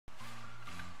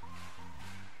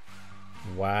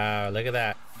Wow, look at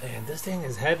that. Man, this thing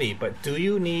is heavy, but do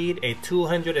you need a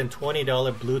 $220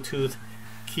 Bluetooth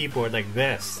keyboard like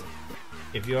this?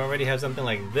 If you already have something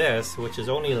like this, which is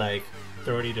only like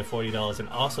 $30 to $40 and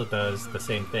also does the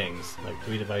same things, like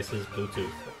 3 devices, Bluetooth,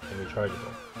 and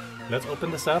rechargeable. Let's open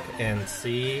this up and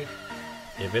see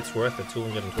if it's worth the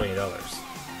 $220.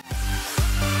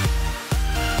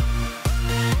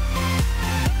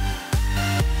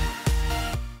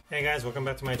 Hey guys, welcome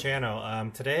back to my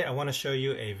channel. Today I want to show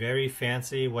you a very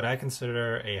fancy, what I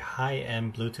consider a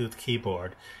high-end Bluetooth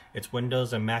keyboard. It's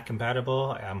Windows and Mac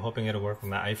compatible. I'm hoping it'll work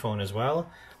with my iPhone as well.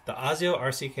 The Azio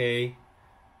RCK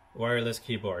wireless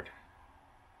keyboard.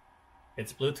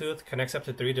 It's Bluetooth, connects up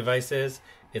to 3 devices.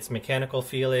 It's mechanical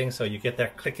feeling, so you get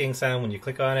that clicking sound when you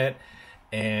click on it.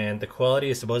 And the quality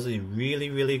is supposedly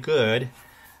really good.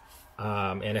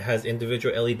 And it has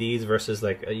individual LEDs versus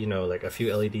like a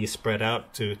few LEDs spread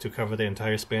out to cover the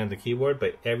entire span of the keyboard,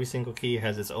 but every single key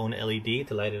has its own LED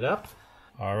to light it up.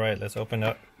 Alright, let's open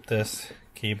up this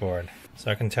keyboard.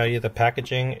 So I can tell you the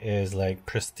packaging is like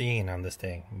pristine on this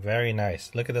thing. Very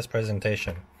nice. Look at this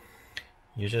presentation.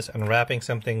 You're just unwrapping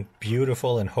something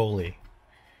beautiful and holy.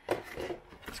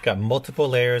 It's got multiple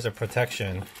layers of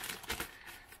protection.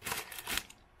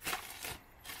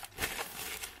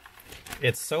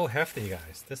 It's so hefty,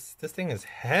 guys. This thing is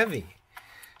heavy.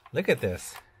 Look at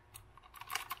this.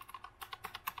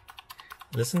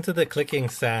 Listen to the clicking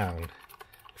sound.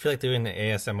 I feel like doing the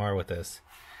ASMR with this.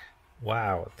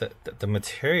 Wow, the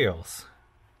materials.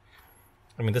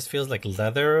 I mean, this feels like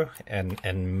leather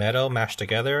and metal mashed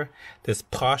together. This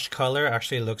POSH color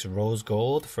actually looks rose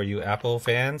gold for you Apple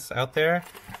fans out there.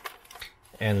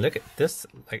 And look at this,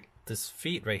 like this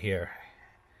feet right here.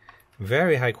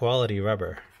 Very high quality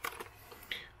rubber.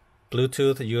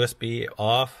 Bluetooth, USB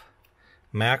off,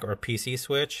 Mac or PC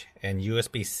switch, and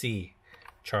USB-C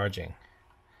charging.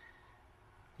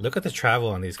 Look at the travel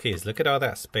on these keys. Look at all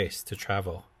that space to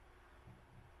travel.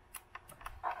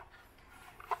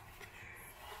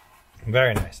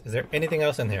 Very nice. Is there anything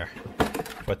else in here?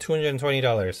 For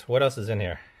 $220, what else is in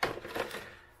here?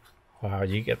 Wow,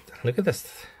 you get, look at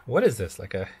this. What is this?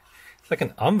 It's like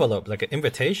an envelope, like an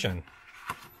invitation.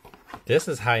 This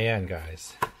is high-end,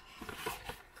 guys.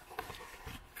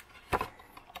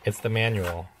 It's the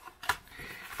manual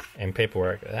and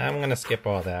paperwork. I'm gonna skip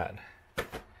all that.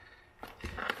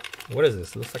 What is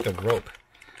this? It looks like a rope.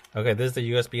 Okay, this is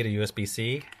the USB to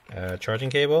USB-C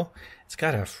charging cable. It's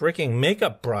got a freaking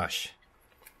makeup brush.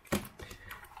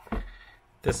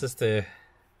 This is to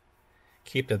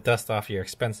keep the dust off your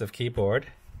expensive keyboard.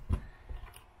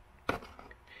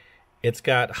 It's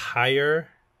got higher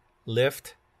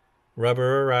lift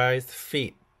rubberized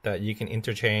feet that you can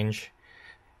interchange.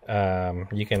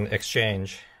 You can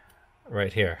exchange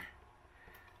right here,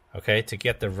 okay, to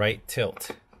get the right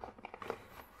tilt.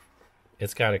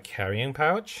 It's got a carrying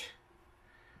pouch,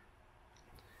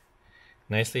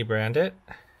 nicely branded,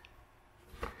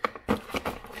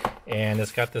 and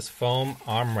it's got this foam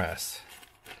armrest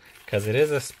because it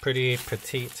is a pretty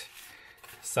petite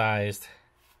sized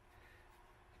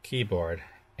keyboard.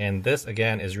 And this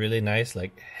again is really nice,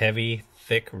 like heavy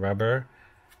thick rubber.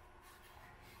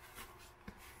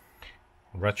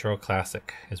 Retro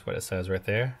classic is what it says right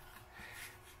there,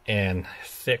 and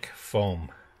thick foam.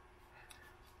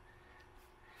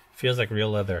 Feels like real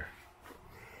leather.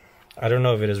 I don't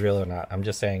know if it is real or not. I'm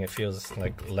just saying it feels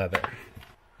like leather.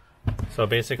 So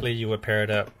basically you would pair it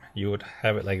up. You would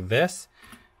have it like this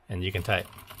and you can type.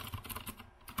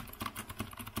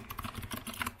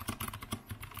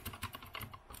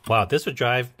 Wow, this would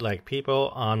drive like people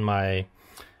on my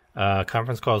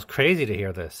conference calls crazy to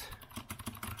hear this.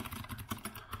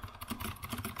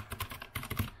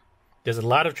 There's a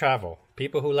lot of travel.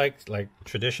 People who like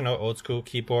traditional old school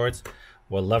keyboards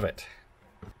will love it.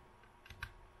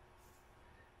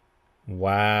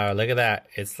 Wow, look at that.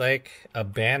 It's like a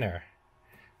banner.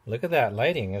 Look at that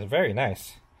lighting. It's very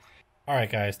nice.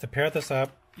 Alright guys, to pair this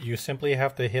up, you simply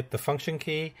have to hit the function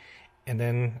key and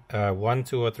then 1,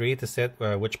 2, or 3 to set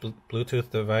which Bluetooth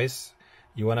device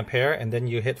you want to pair, and then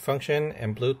you hit function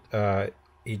and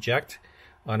eject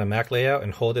on a Mac layout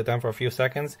and hold it down for a few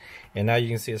seconds, and now you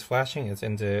can see it's flashing. It's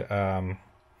into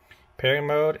pairing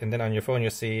mode, and then on your phone you'll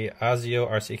see Azio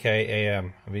RCK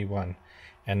AM V1,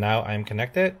 and now I'm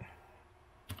connected.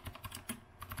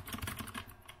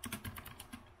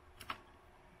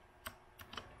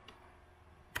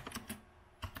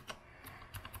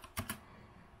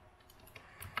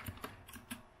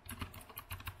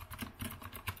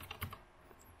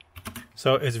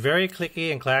 So it's very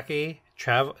clicky and clacky.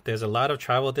 There's a lot of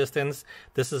travel distance.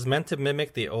 This is meant to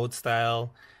mimic the old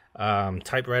style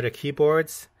typewriter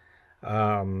keyboards.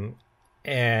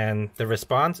 and the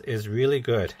response is really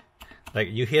good. Like,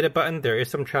 you hit a button, there is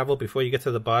some travel before you get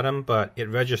to the bottom, but it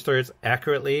registers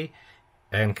accurately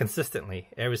and consistently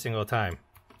every single time.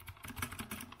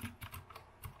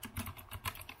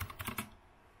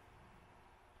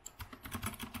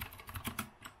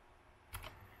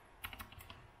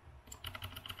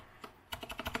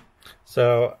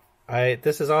 So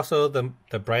this is also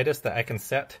the brightest that I can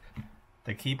set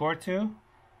the keyboard to.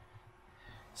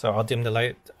 So I'll dim the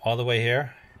light all the way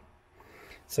here.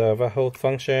 So if I hold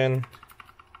function,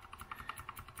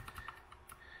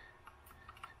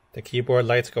 the keyboard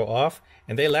lights go off,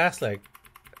 and they last like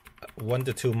 1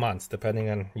 to 2 months depending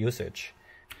on usage.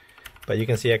 But you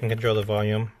can see I can control the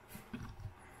volume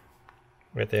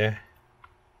right there.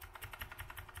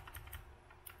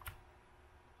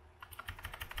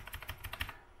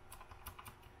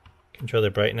 Control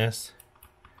the brightness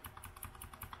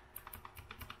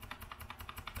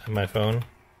on my phone.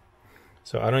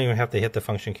 So I don't even have to hit the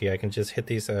function key. I can just hit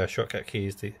these shortcut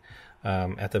keys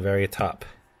at the very top.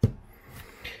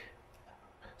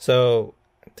 So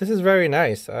this is very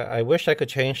nice. I wish I could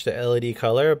change the LED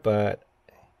color, but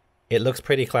it looks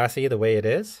pretty classy the way it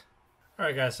is.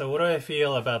 Alright guys, so what do I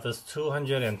feel about this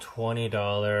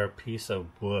 $220 piece of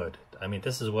wood? I mean,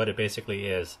 this is what it basically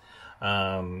is.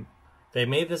 They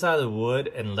made this out of wood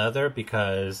and leather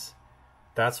because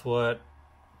that's what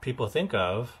people think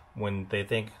of when they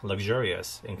think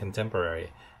luxurious and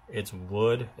contemporary. It's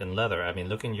wood and leather. I mean,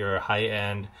 look in your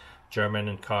high-end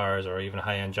German cars or even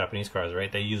high-end Japanese cars, right?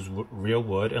 They use real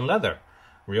wood and leather,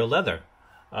 real leather.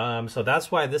 So that's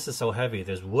why this is so heavy.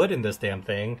 There's wood in this damn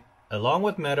thing, along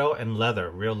with metal and leather,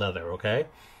 real leather, okay?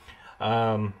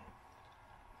 And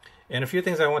a few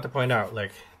things I want to point out,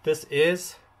 like this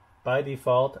is by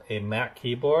default a Mac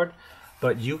keyboard,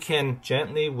 but you can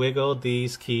gently wiggle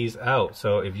these keys out.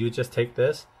 So if you just take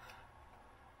this,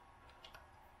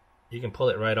 you can pull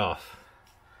it right off.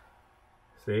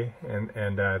 See,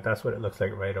 and that's what it looks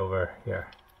like right over here,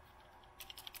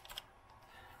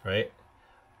 right?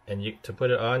 And to put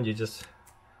it on, you just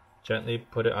gently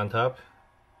put it on top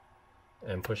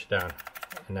and push it down,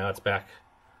 and now it's back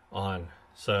on.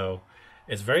 So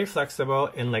it's very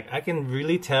flexible, and like I can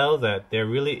really tell that there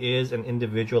really is an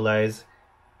individualized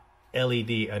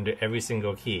LED under every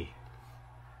single key.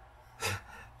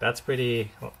 That's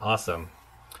pretty awesome.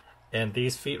 And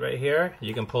these feet right here,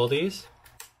 you can pull these.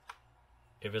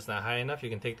 If it's not high enough, you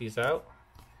can take these out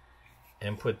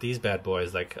and put these bad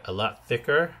boys like a lot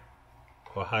thicker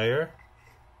or higher,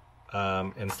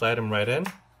 and slide them right in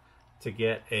to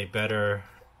get a better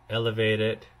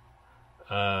elevated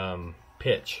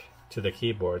pitch to the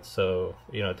keyboard. So,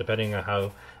 you know, depending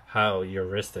on how your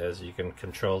wrist is, you can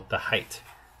control the height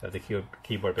of the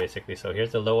keyboard basically. So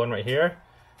here's the low one right here,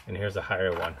 and here's the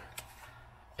higher one.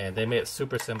 And they made it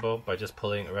super simple by just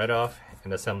pulling it right off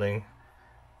and assembling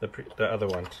the other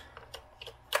one.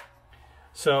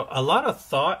 So a lot of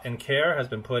thought and care has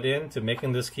been put into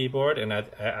making this keyboard, and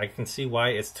I can see why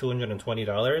it's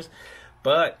 $220.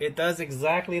 But it does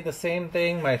exactly the same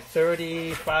thing my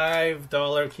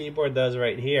 $35 keyboard does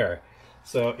right here.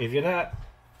 So if you're not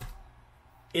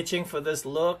itching for this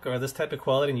look or this type of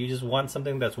quality and you just want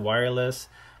something that's wireless,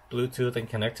 Bluetooth, and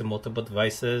connect to multiple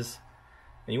devices,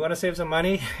 and you want to save some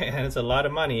money, and it's a lot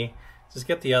of money, just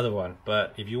get the other one.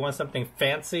 But if you want something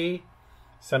fancy,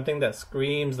 something that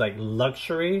screams like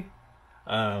luxury,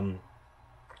 or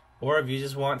if you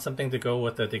just want something to go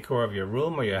with the decor of your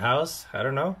room or your house, I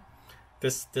don't know,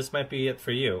 this might be it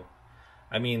for you.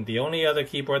 I mean, the only other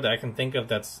keyboard that I can think of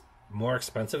that's more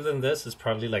expensive than this is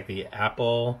probably like the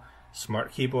Apple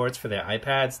smart keyboards for their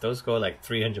iPads. Those go like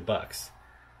 $300.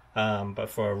 But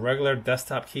for a regular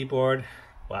desktop keyboard,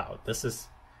 wow, this is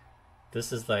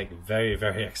like very,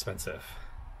 very expensive.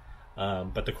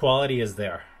 But the quality is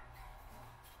there.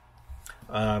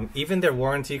 Even their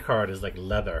warranty card is like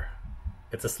leather.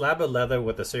 It's a slab of leather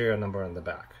with the serial number on the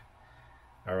back.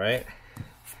 All right.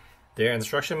 Their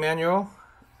instruction manual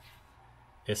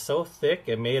is so thick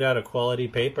and made out of quality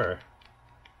paper.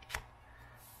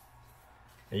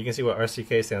 And you can see what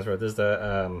RCK stands for. This is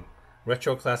the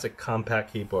Retro Classic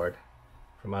Compact Keyboard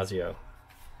from Azio.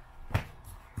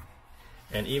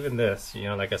 And even this, you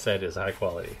know, like I said, is high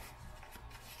quality.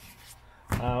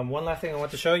 One last thing I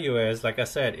want to show you is, like I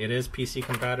said, it is PC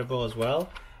compatible as well.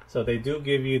 So they do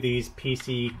give you these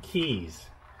PC keys.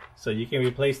 So you can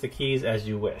replace the keys as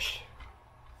you wish.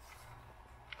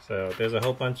 So there's a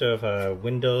whole bunch of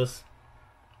Windows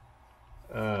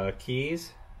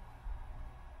keys.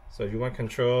 So if you want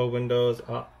Control, Windows,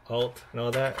 Alt, and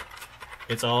all that,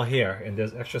 it's all here. And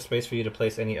there's extra space for you to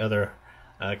place any other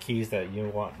keys that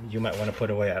you might want to put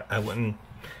away. I wouldn't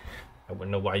I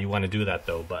wouldn't know why you want to do that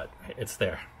though, but it's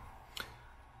there.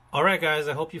 Alright guys,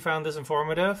 I hope you found this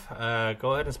informative.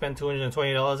 Go ahead and spend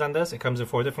 $220 on this. It comes in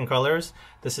 4 different colors.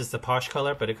 This is the POSH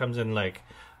color, but it comes in like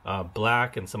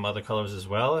black and some other colors as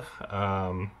well.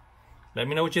 Let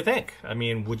me know what you think. I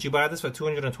mean, would you buy this for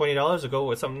 $220 or go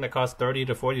with something that costs $30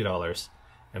 to $40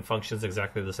 and functions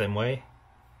exactly the same way?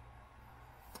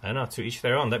 I don't know, to each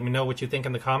their own. Let me know what you think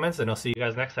in the comments, and I'll see you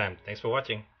guys next time. Thanks for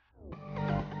watching.